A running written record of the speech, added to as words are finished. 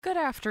Good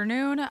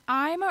afternoon.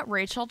 I'm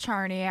Rachel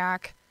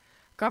Charniak.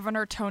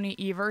 Governor Tony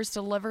Evers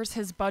delivers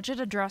his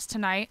budget address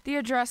tonight. The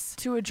address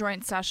to a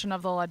joint session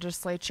of the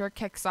legislature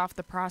kicks off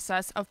the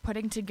process of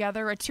putting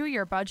together a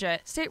 2-year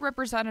budget. State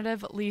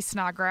Representative Lee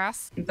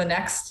Snodgrass. The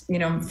next,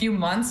 few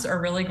months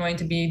are really going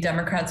to be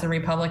Democrats and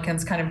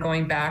Republicans kind of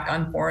going back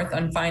and forth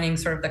on finding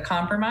sort of the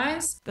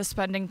compromise. The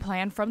spending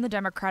plan from the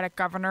Democratic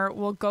governor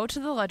will go to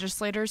the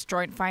legislature's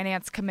Joint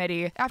Finance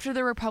Committee. After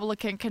the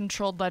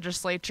Republican-controlled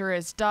legislature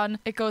is done,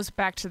 it goes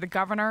back to the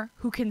governor,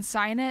 who can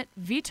sign it,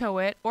 veto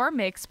it, or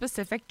make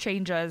specific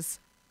changes.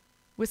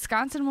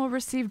 Wisconsin will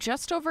receive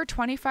just over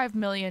 $25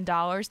 million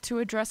to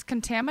address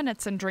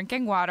contaminants in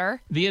drinking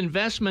water. The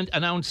investment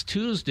announced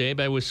Tuesday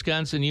by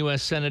Wisconsin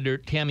U.S. Senator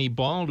Tammy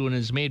Baldwin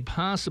is made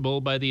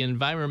possible by the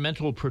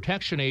Environmental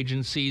Protection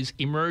Agency's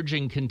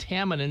Emerging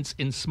Contaminants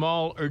in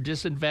Small or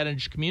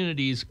Disadvantaged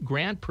Communities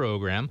grant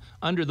program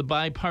under the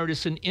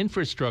bipartisan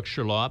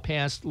infrastructure law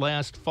passed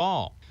last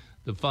fall.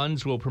 The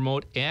funds will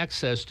promote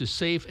access to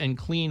safe and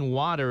clean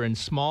water in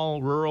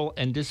small, rural,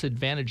 and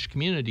disadvantaged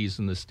communities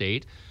in the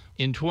state.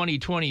 In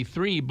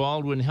 2023,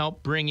 Baldwin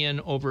helped bring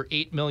in over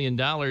 $8 million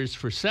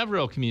for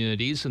several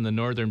communities in the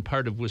northern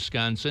part of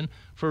Wisconsin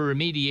for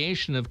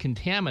remediation of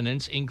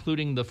contaminants,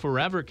 including the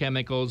forever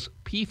chemicals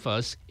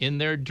PFAS in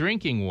their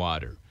drinking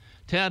water.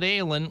 Ted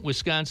Allen,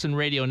 Wisconsin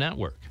Radio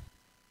Network.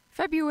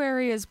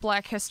 February is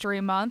Black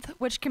History Month,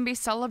 which can be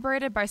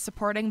celebrated by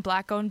supporting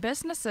Black-owned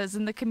businesses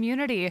in the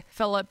community.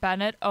 Philip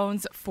Bennett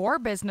owns 4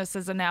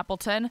 businesses in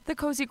Appleton, the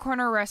Cozy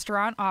Corner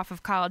restaurant off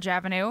of College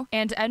Avenue,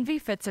 and Envy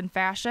Fits and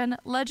Fashion,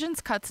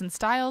 Legends Cuts and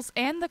Styles,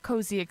 and the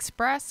Cozy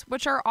Express,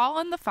 which are all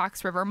in the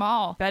Fox River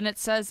Mall. Bennett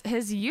says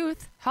his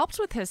youth helped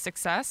with his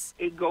success.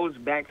 It goes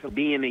back to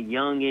being a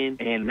youngin'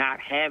 and not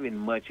having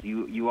much.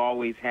 You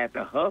always had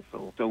to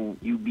hustle, so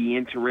you be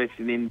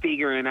interested in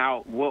figuring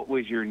out what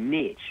was your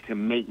niche to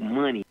make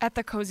money. At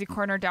the Cozy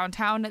Corner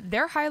downtown,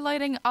 they're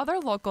highlighting other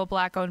local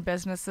Black-owned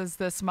businesses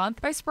this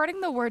month by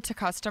spreading the word to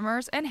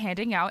customers and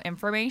handing out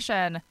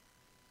information.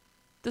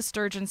 The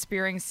sturgeon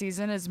spearing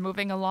season is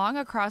moving along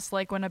across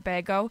Lake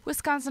Winnebago.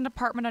 Wisconsin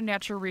Department of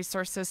Natural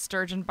Resources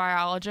sturgeon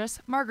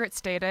biologist Margaret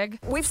Stadig.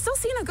 We've still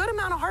seen a good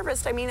amount of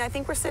harvest. I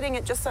think we're sitting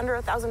at just under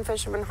 1,000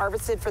 fish have been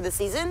harvested for the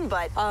season,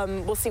 but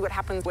we'll see what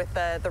happens with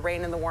the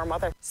rain and the warm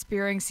weather.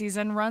 Spearing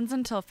season runs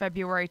until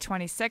February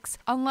 26,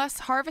 unless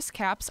harvest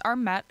caps are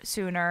met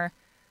sooner.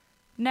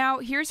 Now,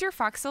 here's your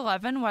Fox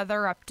 11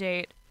 weather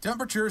update.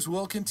 Temperatures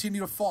will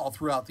continue to fall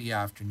throughout the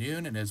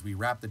afternoon, and as we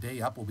wrap the day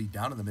up, we'll be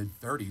down in the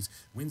mid-30s.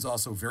 Winds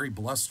also very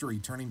blustery,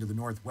 turning to the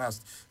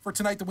northwest. For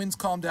tonight, the winds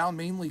calm down,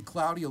 mainly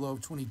cloudy, a low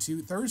of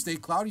 22. Thursday,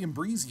 cloudy and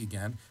breezy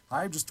again,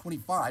 high of just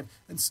 25,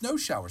 and snow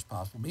showers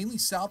possible, mainly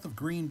south of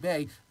Green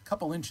Bay. A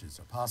couple inches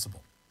are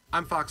possible.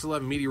 I'm Fox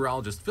 11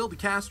 meteorologist Phil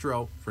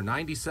DeCastro for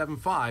 97.5,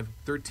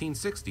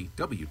 1360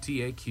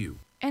 WTAQ.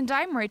 And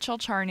I'm Rachel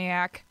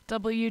Charniak,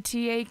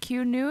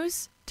 WTAQ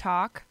News,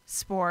 Talk,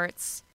 Sports.